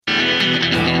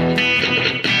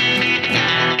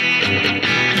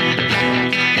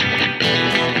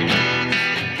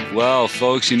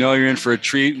folks, you know you're in for a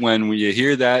treat when you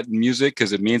hear that music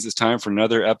because it means it's time for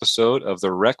another episode of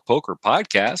the Rec Poker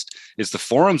Podcast. It's the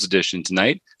Forums edition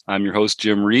tonight. I'm your host,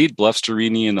 Jim Reed, Bluff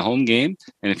Storini in the home game.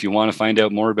 And if you want to find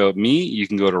out more about me, you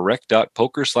can go to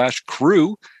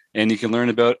rec.poker/crew and you can learn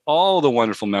about all the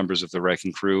wonderful members of the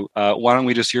Wrecking Crew. Why don't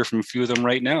we just hear from a few of them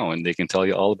right now and they can tell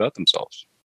you all about themselves.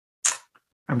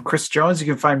 I'm Chris Jones. You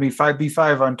can find me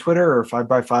 5B5 on Twitter or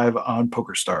 5x5 on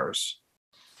PokerStars.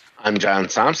 I'm John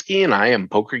Somsky, and I am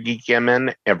Poker Geek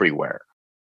MN everywhere.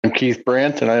 I'm Keith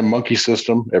Brandt, and I am Monkey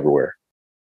System everywhere.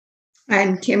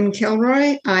 I'm Kim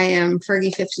Kilroy. I am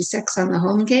Fergie56 on the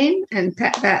home game and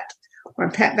PetBat or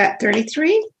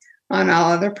PetBat33 on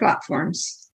all other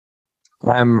platforms.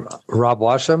 I'm Rob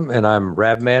Washam, and I'm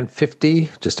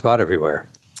Rabman50 just about everywhere.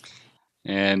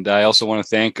 And I also want to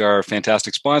thank our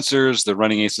fantastic sponsors, the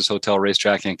Running Aces Hotel,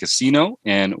 Racetrack, and Casino,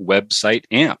 and website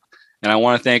AMP. And I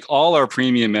want to thank all our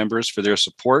premium members for their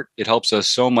support. It helps us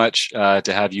so much to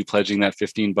have you pledging that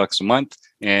 $15 a month.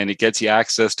 And it gets you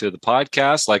access to the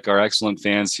podcast, like our excellent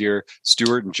fans here,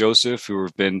 Stuart and Joseph, who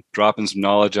have been dropping some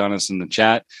knowledge on us in the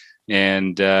chat.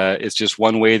 And it's just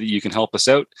one way that you can help us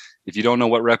out. If you don't know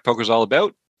what Rec Poker is all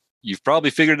about, you've probably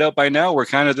figured it out by now. We're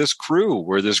kind of this crew.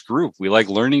 We're this group. We like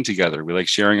learning together. We like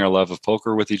sharing our love of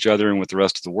poker with each other and with the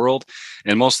rest of the world.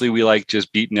 And mostly we like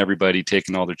just beating everybody,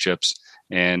 taking all their chips,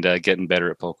 and getting better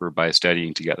at poker by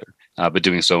studying together, but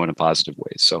doing so in a positive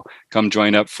way. So come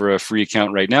join up for a free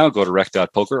account right now. Go to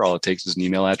rec.poker. All it takes is an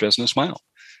email address and a smile.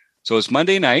 So it's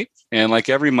Monday night, and like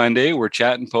every Monday, we're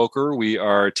chatting poker. We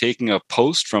are taking a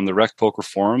post from the Rec Poker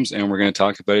forums, and we're going to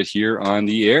talk about it here on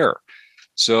the air.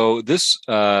 So this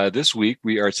week,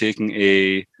 we are taking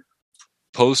a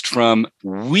post from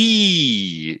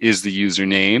We is the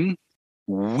username.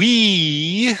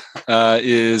 We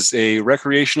is a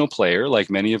recreational player, like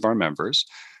many of our members,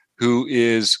 who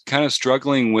is kind of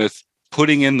struggling with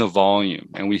putting in the volume.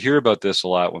 And we hear about this a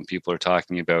lot when people are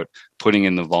talking about putting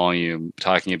in the volume,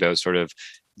 talking about sort of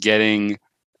getting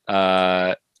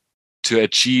to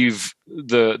achieve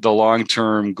the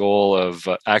long-term goal of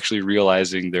actually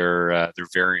realizing their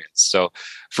variance. So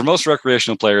for most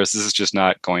recreational players, this is just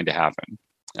not going to happen.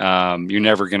 You're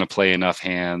never going to play enough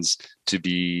hands to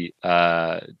be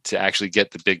to actually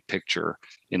get the big picture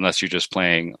unless you're just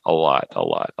playing a lot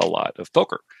of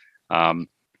poker.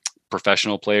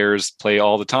 Professional players play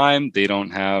all the time. They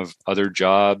don't have other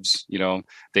jobs. You know,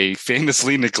 they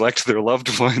famously neglect their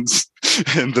loved ones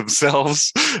and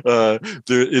themselves.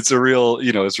 It's a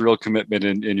real commitment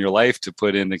in your life to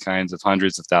put in the kinds of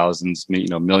hundreds of thousands,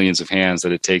 millions of hands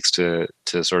that it takes to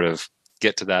sort of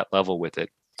get to that level with it.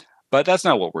 But that's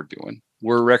not what we're doing.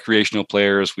 We're recreational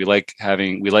players. We like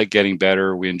getting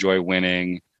better. We enjoy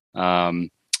winning.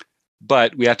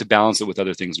 But we have to balance it with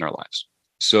other things in our lives.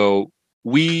 So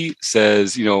We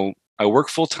says, I work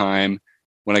full time.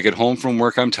 When I get home from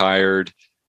work, I'm tired.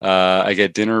 I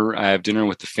have dinner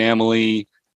with the family.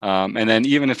 And then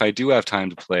even if I do have time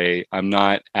to play, I'm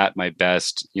not at my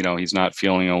best. He's not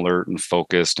feeling alert and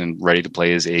focused and ready to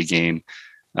play his A game.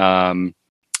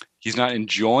 He's not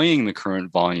enjoying the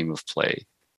current volume of play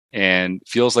and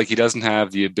feels like he doesn't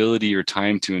have the ability or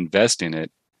time to invest in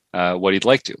it, what he'd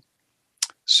like to.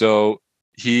 So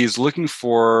he's looking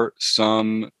for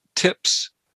some tips,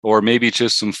 or maybe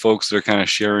just some folks that are kind of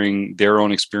sharing their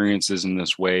own experiences in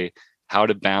this way, how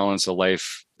to balance a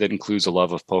life that includes a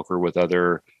love of poker with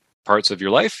other parts of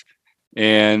your life.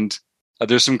 And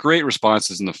there's some great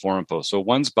responses in the forum post. So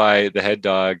one's by the head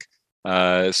dog,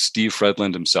 Steve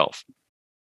Fredland himself.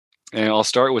 And I'll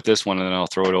start with this one and then I'll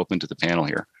throw it open to the panel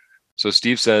here. So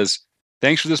Steve says,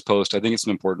 thanks for this post. I think it's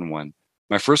an important one.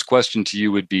 My first question to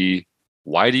you would be,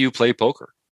 why do you play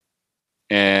poker?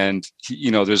 And,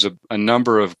 there's a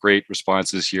number of great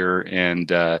responses here.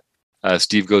 And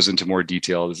Steve goes into more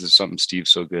detail. This is something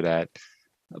Steve's so good at.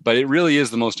 But it really is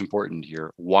the most important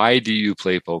here. Why do you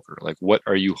play poker? Like, what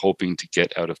are you hoping to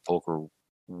get out of poker?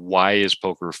 Why is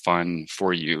poker fun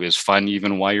for you? Is fun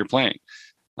even while you're playing?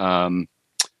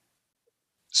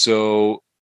 So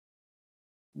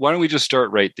why don't we just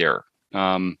start right there?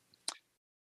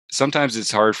 Sometimes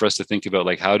it's hard for us to think about,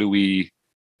 like, how do we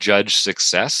judge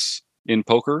success in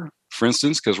poker, for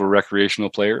instance, because we're recreational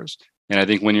players. And I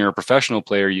think when you're a professional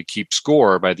player, you keep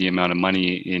score by the amount of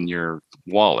money in your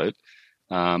wallet.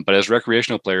 But as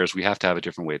recreational players, we have to have a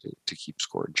different way to keep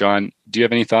score. John, do you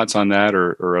have any thoughts on that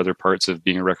or other parts of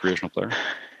being a recreational player?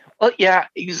 Well, yeah.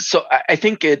 So I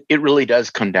think it really does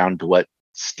come down to what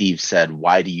Steve said.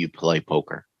 Why do you play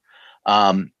poker?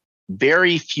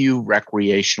 Very few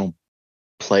recreational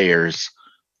players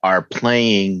are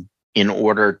playing in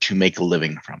order to make a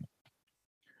living from it.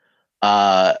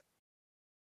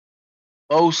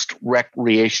 most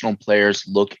recreational players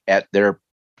look at their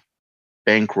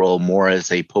bankroll more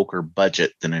as a poker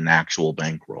budget than an actual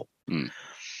bankroll.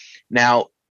 Now,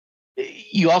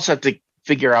 you also have to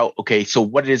figure out, okay, so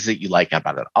what is it you like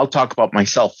about it? I'll talk about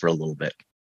myself for a little bit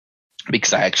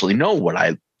because I actually know what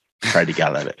I try to get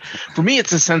out of it. For me,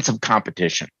 it's a sense of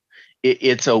competition.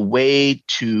 It's a way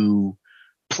to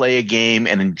play a game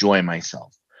and enjoy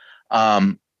myself.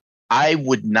 I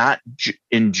would not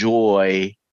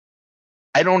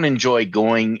I don't enjoy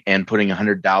going and putting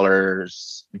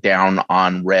 $100 down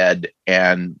on red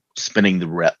and spinning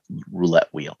the roulette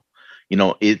wheel.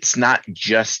 It's not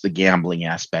just the gambling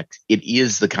aspect. It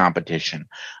is the competition.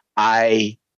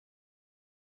 I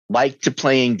like to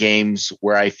play in games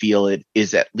where I feel it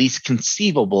is at least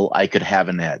conceivable I could have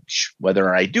an edge.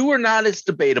 Whether I do or not is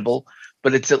debatable,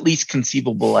 but it's at least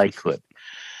conceivable I could.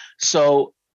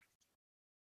 So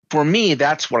for me,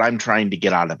 that's what I'm trying to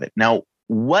get out of it. Now,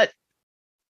 what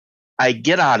I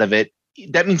get out of it,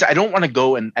 that means I don't want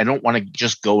to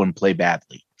just go and play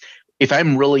badly. If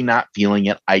I'm really not feeling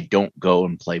it, I don't go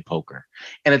and play poker.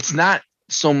 And it's not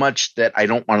so much that I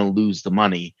don't want to lose the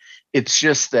money. It's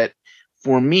just that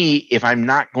for me, if I'm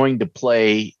not going to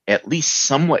play at least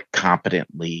somewhat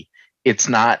competently, it's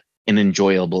not an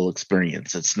enjoyable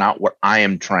experience. It's not what I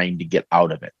am trying to get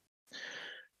out of it.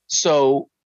 So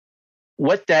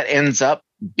what that ends up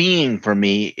being for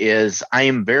me is I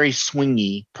am very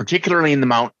swingy, particularly in the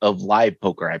amount of live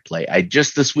poker I play.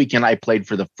 This weekend, I played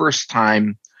for the first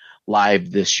time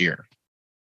live this year.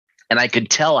 And I could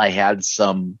tell I had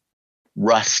some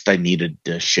rust I needed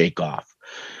to shake off.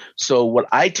 So what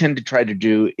I tend to try to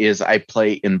do is I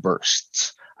play in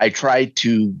bursts. I try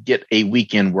to get a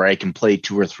weekend where I can play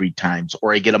 2 or 3 times,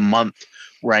 or I get a month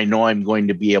where I know I'm going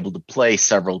to be able to play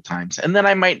several times. And then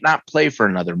I might not play for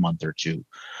another month or two,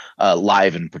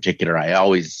 live in particular. I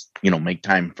always, make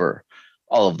time for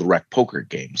all of the rec poker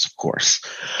games, of course.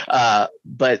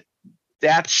 But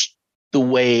that's the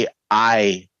way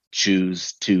I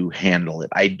choose to handle it.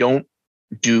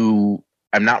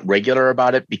 I'm not regular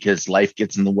about it because life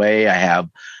gets in the way. I have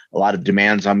a lot of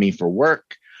demands on me for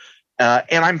work.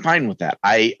 And I'm fine with that.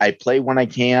 I play when I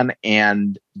can.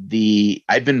 And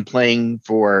I've been playing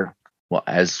for, well,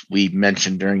 as we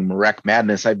mentioned during Marek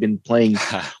Madness, I've been playing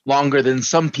longer than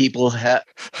some people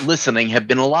listening have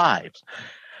been alive.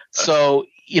 So,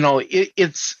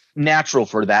 it's natural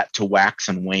for that to wax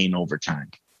and wane over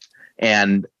time.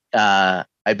 And I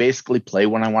basically play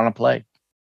when I want to play.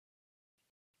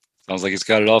 Sounds like he's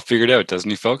got it all figured out, doesn't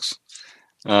he, folks?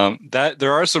 That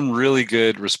there are some really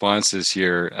good responses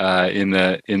here in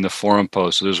the forum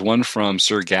post. So there's one from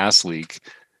Sir Gas Leak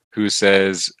who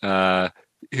says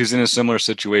who's in a similar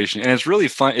situation, and it's really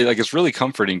fun. It's really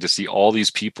comforting to see all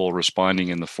these people responding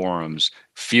in the forums,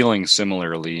 feeling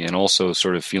similarly, and also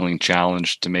sort of feeling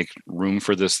challenged to make room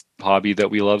for this hobby that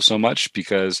we love so much.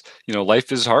 Because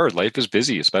life is hard, life is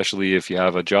busy, especially if you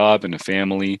have a job and a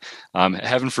family.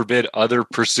 Heaven forbid, other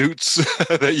pursuits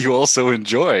that you also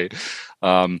enjoy.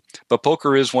 But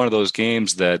poker is one of those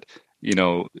games that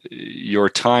your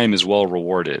time is well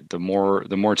rewarded. The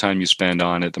more time you spend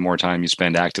on it, the more time you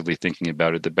spend actively thinking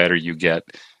about it, the better you get.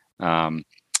 And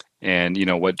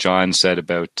what John said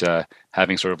about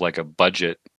having sort of like a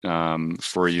budget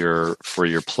for your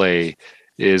play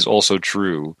is also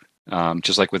true.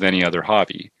 Just like with any other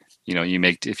hobby,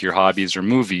 if your hobbies are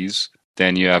movies,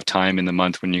 then you have time in the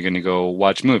month when you're going to go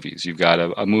watch movies. You've got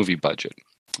a movie budget.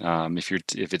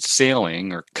 If it's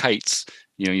sailing or kites,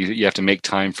 you have to make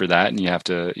time for that, and you have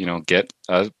to get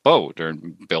a boat or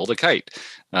build a kite.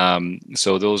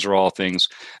 So those are all things.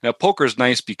 Now, poker is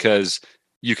nice because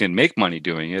you can make money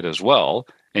doing it as well,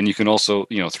 and you can also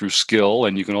through skill,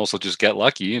 and you can also just get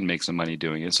lucky and make some money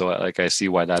doing it. So I see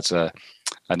why that's a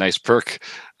nice perk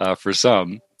for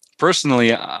some.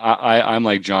 Personally, I'm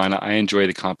like John. I enjoy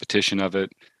the competition of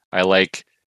it. I like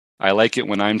it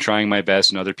when I'm trying my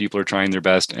best and other people are trying their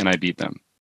best and I beat them.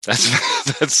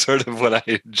 That's sort of what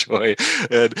I enjoy.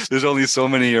 And there's only so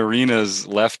many arenas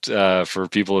left for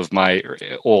people of my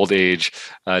old age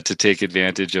to take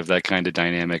advantage of that kind of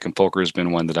dynamic. And poker has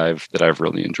been one that I've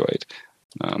really enjoyed.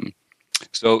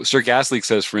 So Sir Gasleak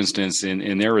says, for instance,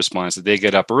 in their response, that they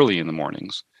get up early in the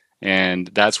mornings,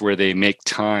 and that's where they make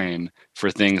time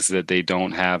for things that they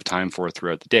don't have time for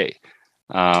throughout the day.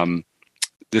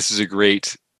 This is a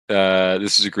great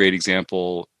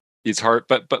example. It's hard,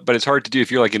 but it's hard to do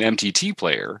if you're like an MTT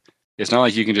player. It's not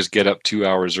like you can just get up 2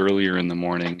 hours earlier in the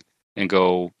morning and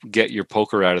go get your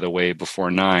poker out of the way before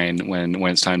 9 when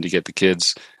it's time to get the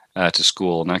kids to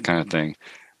school and that kind of thing.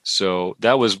 So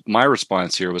that was my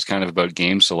response here, was kind of about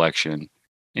game selection.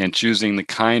 and choosing the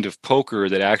kind of poker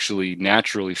that actually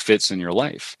naturally fits in your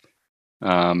life.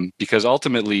 Because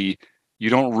ultimately, you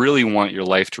don't really want your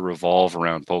life to revolve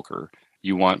around poker.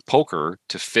 You want poker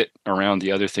to fit around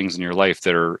the other things in your life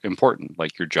that are important,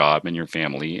 like your job and your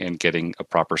family and getting a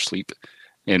proper sleep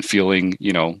and feeling,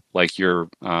 like you're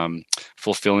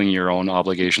fulfilling your own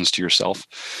obligations to yourself.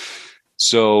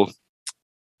 So,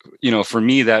 for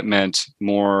me, that meant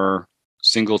more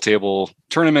single table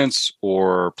tournaments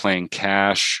or playing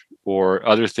cash or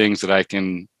other things that I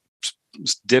can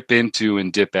dip into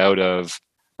and dip out of,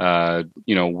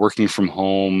 working from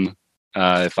home.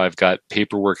 If I've got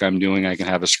paperwork I'm doing, I can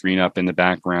have a screen up in the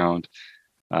background.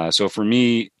 So for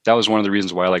me, that was one of the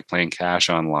reasons why I like playing cash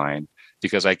online,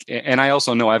 because I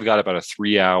also know I've got about a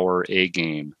 3-hour A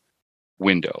game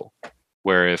window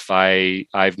where if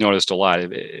I've noticed a lot,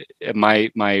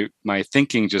 my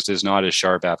thinking just is not as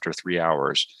sharp after 3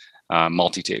 hours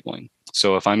multi-tabling.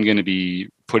 So if I'm going to be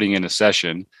putting in a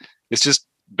session, it's just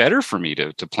better for me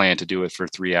to plan to do it for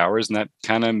 3 hours. And that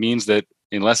kind of means that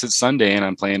unless it's Sunday and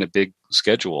I'm playing a big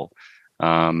schedule,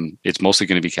 it's mostly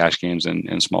going to be cash games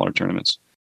and smaller tournaments.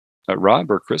 Rob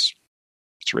or Chris?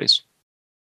 It's a race.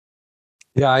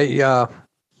 Yeah,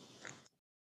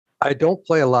 I don't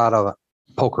play a lot of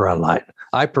poker online.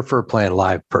 I prefer playing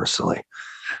live personally.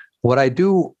 What I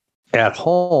do at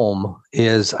home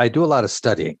is I do a lot of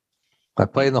studying. I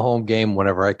play in the home game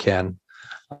whenever I can.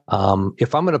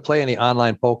 If I'm going to play any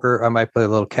online poker, I might play a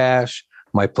little cash,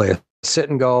 might play a sit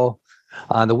and go.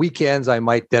 On the weekends, I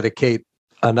might dedicate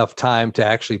enough time to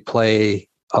actually play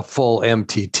a full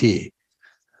MTT.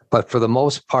 But for the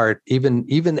most part,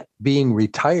 even being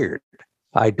retired,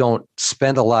 I don't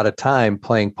spend a lot of time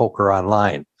playing poker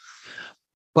online.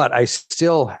 But I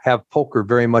still have poker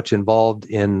very much involved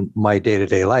in my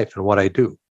day-to-day life and what I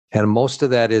do. And most of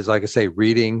that is, like I say,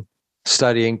 reading,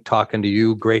 studying, talking to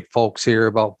you great folks here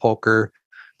about poker,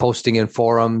 posting in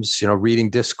forums, reading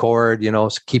Discord,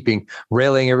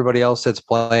 railing everybody else that's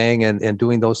playing and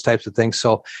doing those types of things.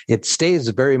 So it stays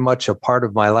very much a part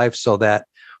of my life, so that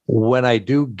when I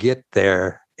do get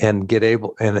there and get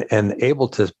able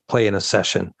to play in a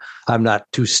session, I'm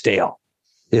not too stale.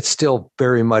 It's still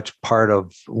very much part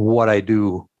of what I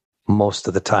do most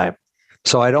of the time.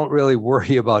 So I don't really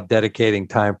worry about dedicating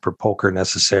time for poker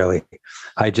necessarily.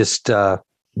 I just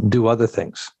do other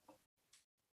things.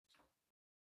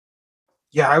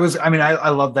 Yeah, I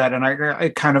love that. And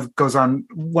it kind of goes on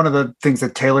one of the things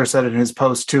that Taylor said in his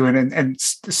post too, and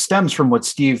stems from what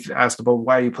Steve asked about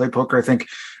why you play poker. I think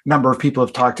a number of people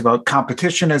have talked about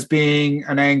competition as being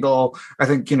an angle. I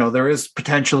think, there is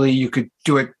potentially you could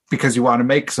do it because you want to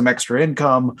make some extra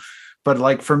income. But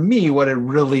like for me, what it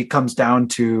really comes down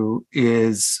to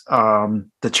is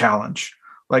the challenge.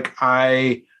 Like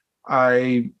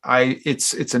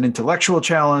it's an intellectual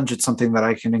challenge. It's something that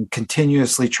I can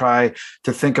continuously try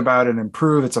to think about and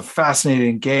improve. It's a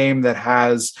fascinating game that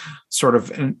has sort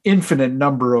of an infinite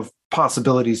number of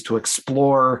possibilities to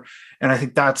explore. And I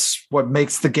think that's what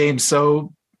makes the game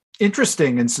so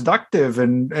interesting and seductive.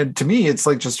 And to me, it's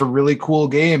like just a really cool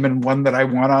game, and one that I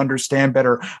want to understand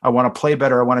better. I want to play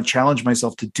better. I want to challenge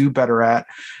myself to do better at.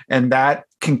 And that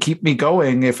can keep me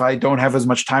going. If I don't have as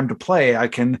much time to play, I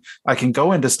can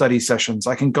go into study sessions.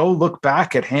 I can go look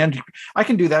back at I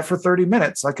can do that for 30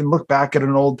 minutes. I can look back at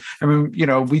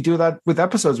we do that with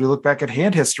episodes. We look back at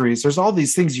hand histories. There's all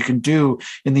these things you can do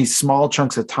in these small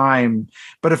chunks of time.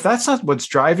 But if that's not what's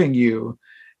driving you,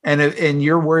 and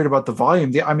you're worried about the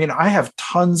volume, I have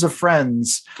tons of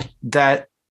friends that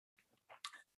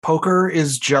poker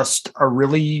is just a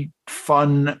really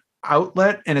fun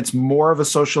outlet, and it's more of a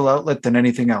social outlet than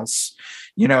anything else.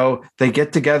 They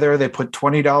get together, they put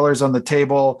 $20 on the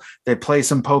table, they play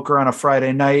some poker on a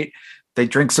Friday night, they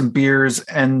drink some beers,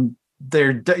 and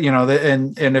they're,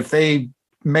 and if they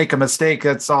make a mistake,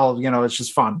 that's all, it's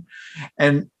just fun.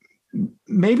 And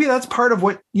maybe that's part of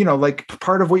what,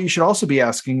 part of what you should also be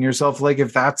asking yourself, like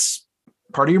if that's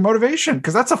part of your motivation,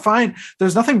 because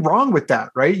there's nothing wrong with that,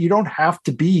 right? You don't have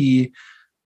to be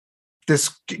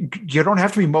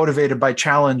motivated by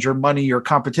challenge or money or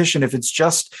competition. If it's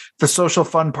just the social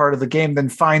fun part of the game, then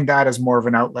find that as more of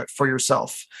an outlet for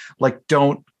yourself. Like,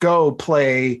 don't go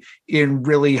play in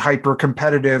really hyper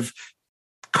competitive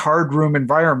card room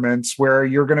environments where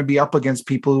you're going to be up against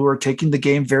people who are taking the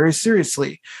game very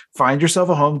seriously. Find yourself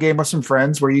a home game with some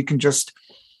friends where you can just,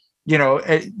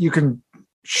 you can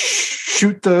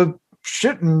shoot the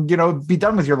shit and, be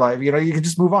done with your life. You can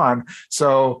just move on.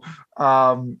 So,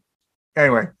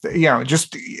 anyway,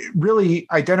 just really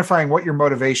identifying what your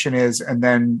motivation is and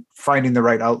then finding the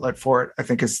right outlet for it, I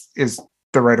think is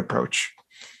the right approach.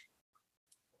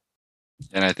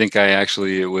 And I think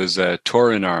it was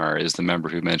Torinar is the member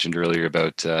who mentioned earlier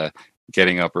about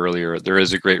getting up earlier. There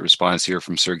is a great response here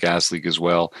from Sir Gas League as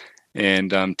well.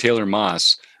 And Taylor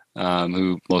Moss,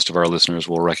 who most of our listeners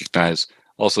will recognize,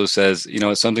 also says,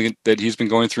 it's something that he's been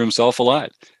going through himself a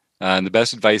lot. And the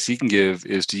best advice he can give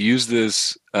is to use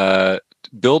this,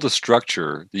 build a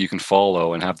structure that you can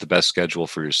follow and have the best schedule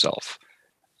for yourself.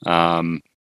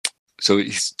 So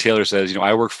Taylor says,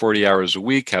 I work 40 hours a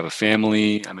week, have a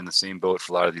family. I'm in the same boat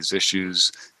for a lot of these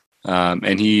issues.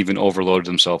 And he even overloaded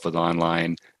himself with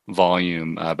online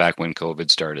volume back when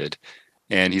COVID started.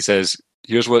 And he says,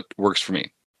 here's what works for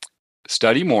me.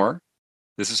 Study more.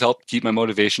 This has helped keep my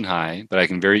motivation high, but I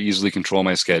can very easily control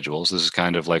my schedules. This is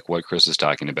kind of like what Chris is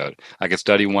talking about. I could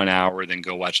study 1 hour, then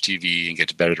go watch TV and get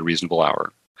to bed at a reasonable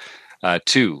hour.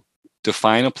 2,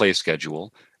 define a play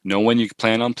schedule. Know when you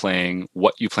plan on playing,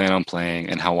 what you plan on playing,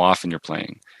 and how often you're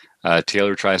playing.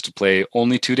 Taylor tries to play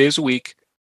only 2 days a week,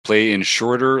 play in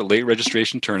shorter, late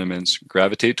registration tournaments,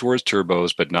 gravitate towards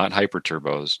turbos, but not hyper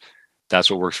turbos. That's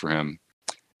what works for him.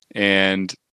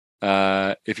 And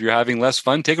if you're having less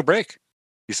fun, take a break.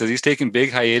 He says he's taken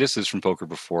big hiatuses from poker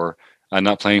before,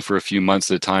 not playing for a few months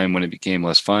at a time when it became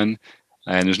less fun.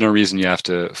 And there's no reason you have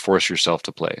to force yourself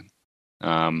to play,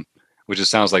 which it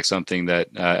sounds like something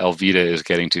that Elvita is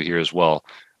getting to here as well.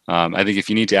 I think if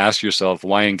you need to ask yourself,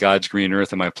 why in God's green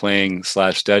earth am I playing /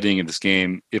 studying in this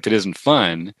game if it isn't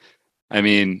fun? I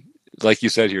mean, like you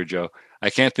said here, Joe, I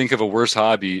can't think of a worse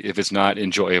hobby if it's not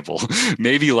enjoyable.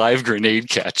 Maybe live grenade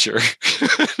catcher.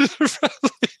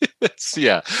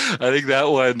 Yeah, I think that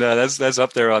one, that's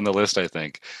up there on the list, I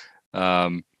think.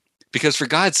 Because for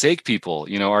God's sake, people,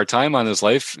 our time on this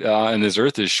life, on this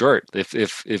earth is short.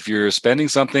 If you're spending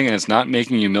something and it's not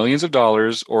making you millions of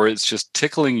dollars, or it's just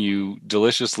tickling you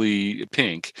deliciously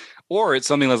pink, or it's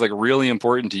something that's like really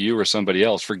important to you or somebody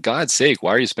else, for God's sake,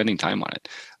 why are you spending time on it?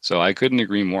 So I couldn't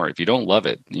agree more. If you don't love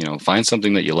it, find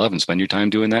something that you love and spend your time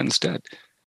doing that instead.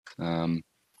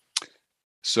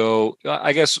 So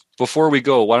I guess before we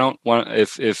go,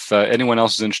 if anyone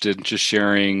else is interested in just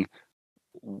sharing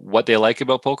what they like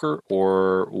about poker,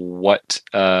 or what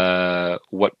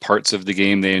parts of the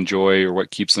game they enjoy, or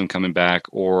what keeps them coming back,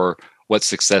 or what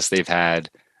success they've had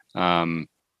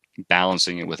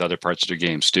balancing it with other parts of their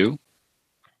game. Stu?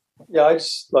 Yeah, I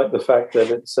just like the fact that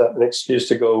it's an excuse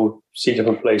to go see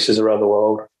different places around the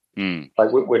world.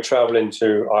 Like we're traveling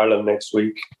to Ireland next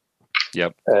week.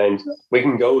 Yep. And we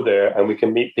can go there and we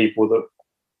can meet people that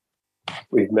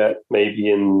we've met maybe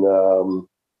in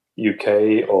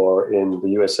UK or in the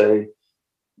USA,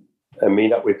 and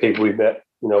meet up with people we've met,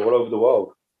 all over the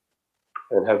world,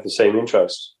 and have the same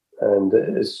interest. And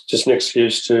it's just an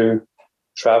excuse to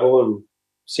travel and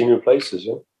see new places,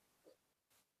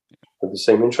 with the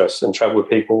same interest, and travel with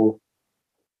people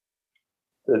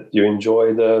that you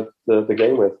enjoy the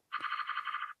game with.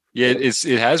 Yeah,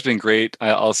 it has been great.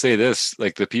 I'll say this,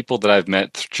 like the people that I've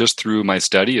met just through my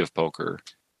study of poker,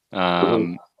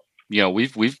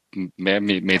 we've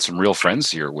made some real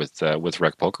friends here with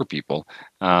Rec Poker people,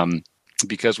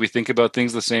 because we think about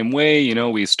things the same way.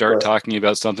 We start talking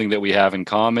about something that we have in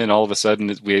common. All of a sudden,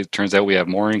 it turns out we have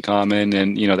more in common,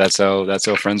 and that's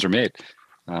how friends are made.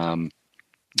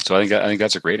 So I think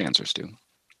that's a great answer, Stu.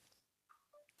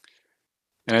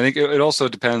 And I think it also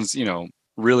depends,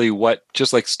 really what,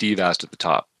 just like Steve asked at the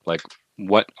top, like,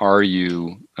 what are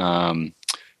you,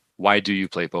 why do you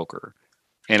play poker?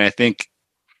 And I think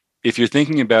if you're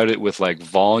thinking about it with like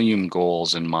volume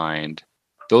goals in mind,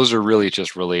 those are really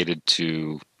just related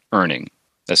to earning,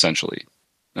 essentially.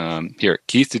 Here,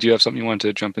 Keith, did you have something you wanted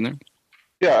to jump in there?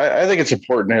 Yeah, I think it's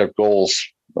important to have goals.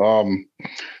 I'll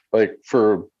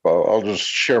just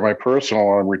share my personal.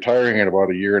 I'm retiring in about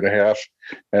 1.5 years,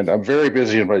 and I'm very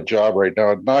busy in my job right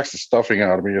now. It knocks the stuffing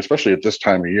out of me, especially at this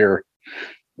time of year.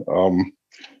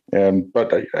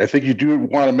 But I think you do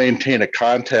want to maintain a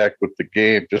contact with the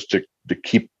game just to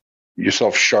keep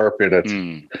yourself sharp in it.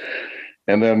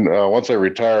 And then once I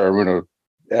retire, I'm going to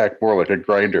act more like a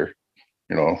grinder,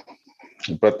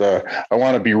 But I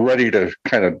want to be ready to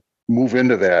kind of move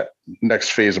into that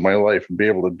next phase of my life and be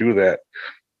able to do that.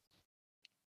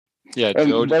 Yeah,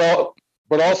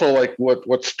 but also like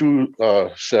what Stu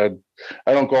said,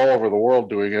 I don't go all over the world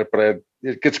doing it, but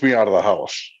it gets me out of the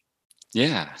house.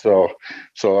 Yeah. So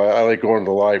I like going to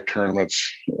the live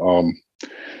tournaments.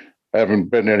 I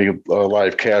haven't been to any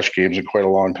live cash games in quite a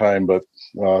long time, but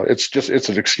it's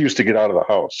an excuse to get out of the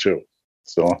house too.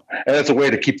 So, and it's a way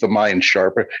to keep the mind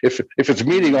sharp. If it's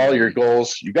meeting all your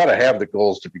goals, you got to have the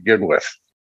goals to begin with.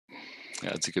 Yeah,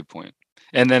 that's a good point.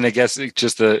 And then I guess it's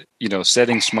just the,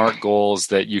 setting smart goals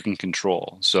that you can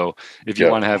control. So if you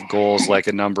want to have goals like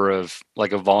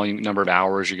a volume number of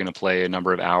hours you're going to play, a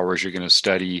number of hours you're going to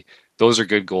study, those are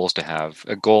good goals to have.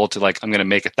 A goal to I'm going to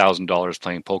make $1,000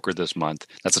 playing poker this month.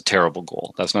 That's a terrible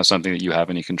goal. That's not something that you have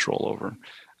any control over.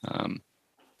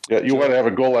 You want to have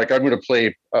a goal like I'm going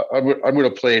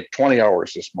to play 20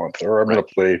 hours this month, or I'm going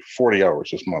to play 40 hours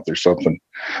this month, or something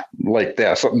like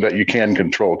that. Something that you can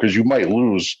control, because you might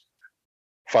lose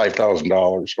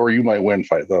 $5,000 or you might win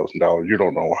 $5,000. You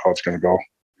don't know how it's going to go.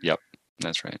 Yep,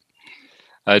 that's right.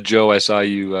 Joe, I saw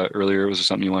you earlier. Was there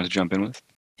something you wanted to jump in with?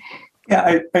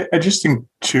 Yeah, I just think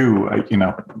too,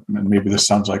 maybe this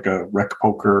sounds like a Rec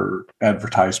Poker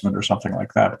advertisement or something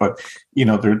like that, but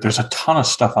there's a ton of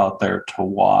stuff out there to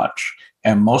watch,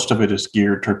 and most of it is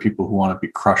geared toward people who want to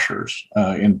be crushers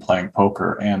in playing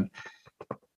poker. And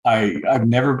I've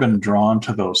never been drawn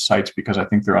to those sites because I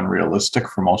think they're unrealistic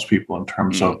for most people in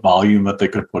terms of volume that they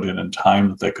could put in and time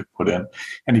that they could put in.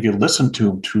 And if you listen to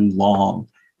them too long,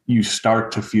 you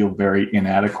start to feel very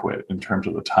inadequate in terms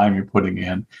of the time you're putting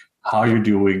in, how you're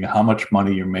doing, how much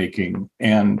money you're making.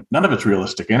 And none of it's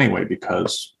realistic anyway,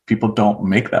 because people don't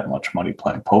make that much money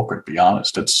playing poker, to be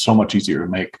honest. It's so much easier to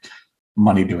make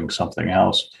money doing something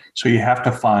else. So you have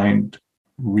to find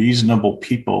reasonable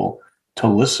people to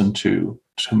listen to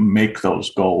make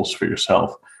those goals for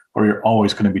yourself, or you're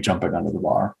always going to be jumping under the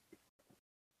bar.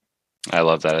 I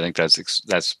love that. I think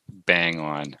that's bang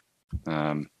on.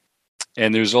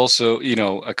 And there's also,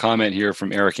 a comment here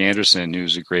from Eric Anderson,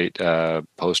 who's a great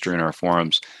poster in our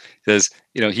forums. He says,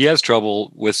 he has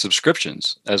trouble with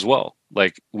subscriptions as well.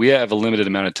 Like, we have a limited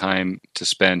amount of time to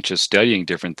spend just studying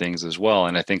different things as well.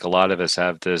 And I think a lot of us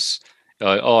have this,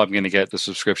 I'm going to get the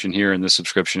subscription here and this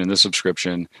subscription and this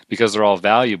subscription because they're all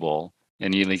valuable.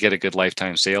 And you get a good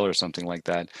lifetime sale or something like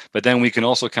that. But then we can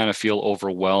also kind of feel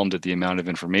overwhelmed at the amount of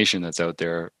information that's out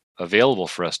there available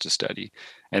for us to study.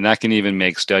 And that can even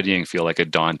make studying feel like a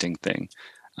daunting thing.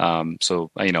 So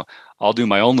I'll do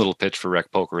my own little pitch for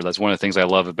Rec Poker. That's one of the things I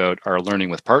love about our Learning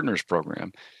with Partners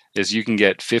program, is you can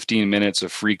get 15 minutes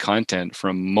of free content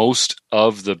from most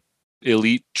of the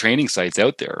elite training sites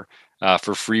out there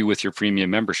for free with your premium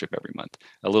membership every month.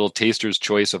 A little taster's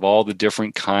choice of all the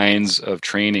different kinds of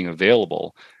training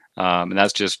available. And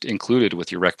that's just included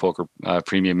with your Rec Poker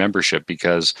premium membership,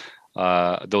 because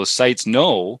those sites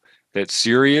know that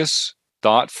serious,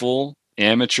 thoughtful,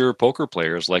 amateur poker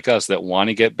players like us that want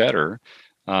to get better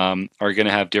are going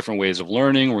to have different ways of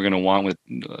learning. We're going to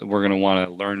want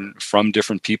to learn from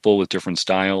different people with different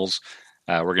styles.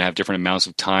 We're going to have different amounts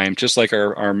of time, just like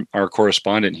our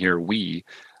correspondent here,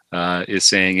 is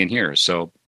saying in here.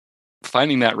 So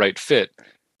finding that right fit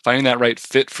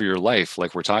for your life,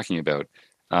 like we're talking about,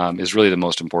 is really the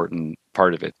most important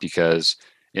part of it, because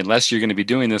unless you're going to be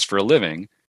doing this for a living,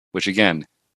 which again,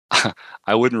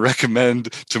 I wouldn't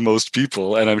recommend to most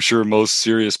people, and I'm sure most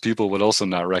serious people would also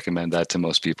not recommend that to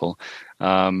most people.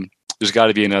 There's got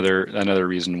to be another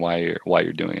reason why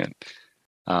you're doing it.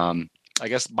 I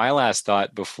guess my last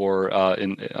thought before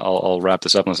I'll wrap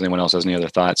this up unless anyone else has any other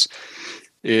thoughts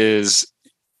is,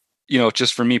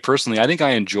 just for me personally, I think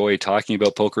I enjoy talking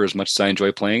about poker as much as I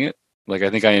enjoy playing it. Like,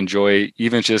 I think I enjoy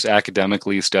even just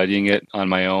academically studying it on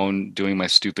my own, doing my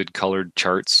stupid colored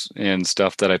charts and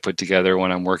stuff that I put together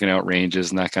when I'm working out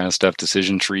ranges and that kind of stuff,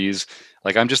 decision trees.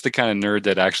 Like, I'm just the kind of nerd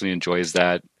that actually enjoys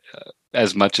that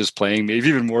as much as playing, maybe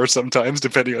even more sometimes,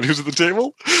 depending on who's at the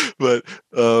table. But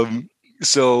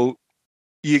so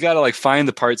you got to find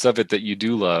the parts of it that you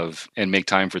do love and make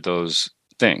time for those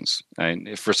things.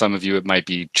 And for some of you, it might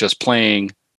be just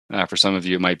playing. For some of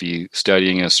you, it might be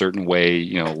studying in a certain way,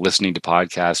 listening to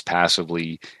podcasts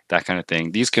passively, that kind of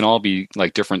thing. These can all be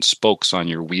like different spokes on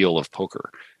your wheel of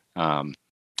poker. And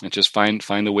just find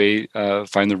the way,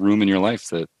 find the room in your life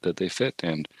that they fit,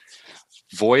 and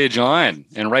voyage on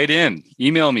and write in.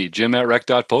 Email me,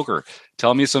 jim@rec.poker.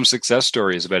 Tell me some success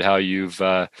stories about how you've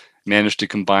managed to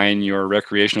combine your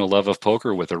recreational love of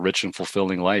poker with a rich and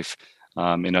fulfilling life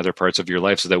in other parts of your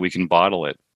life, so that we can bottle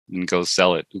it and go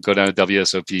sell it. Go down to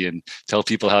WSOP and tell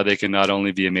people how they can not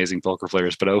only be amazing poker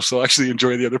players, but also actually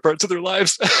enjoy the other parts of their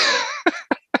lives.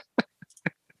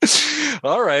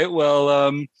 All right. Well,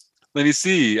 let me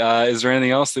see. Is there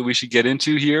anything else that we should get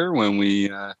into here when we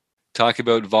talk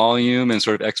about volume and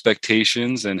sort of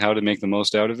expectations and how to make the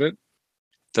most out of it?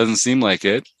 Doesn't seem like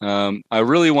it. I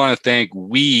really want to thank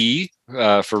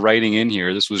for writing in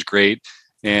here. This was great.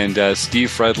 And Steve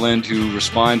Fredland, who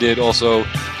responded. Also,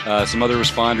 some other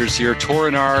responders here: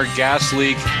 Torinar, Gas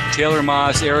Leak, Taylor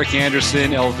Moss, Eric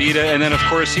Anderson, Elvita, and then, of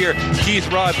course, here, Keith,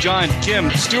 Rob, John, Kim,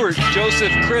 Stuart,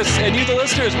 Joseph, Chris, and you, the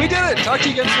listeners. We did it. Talk to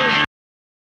you again soon.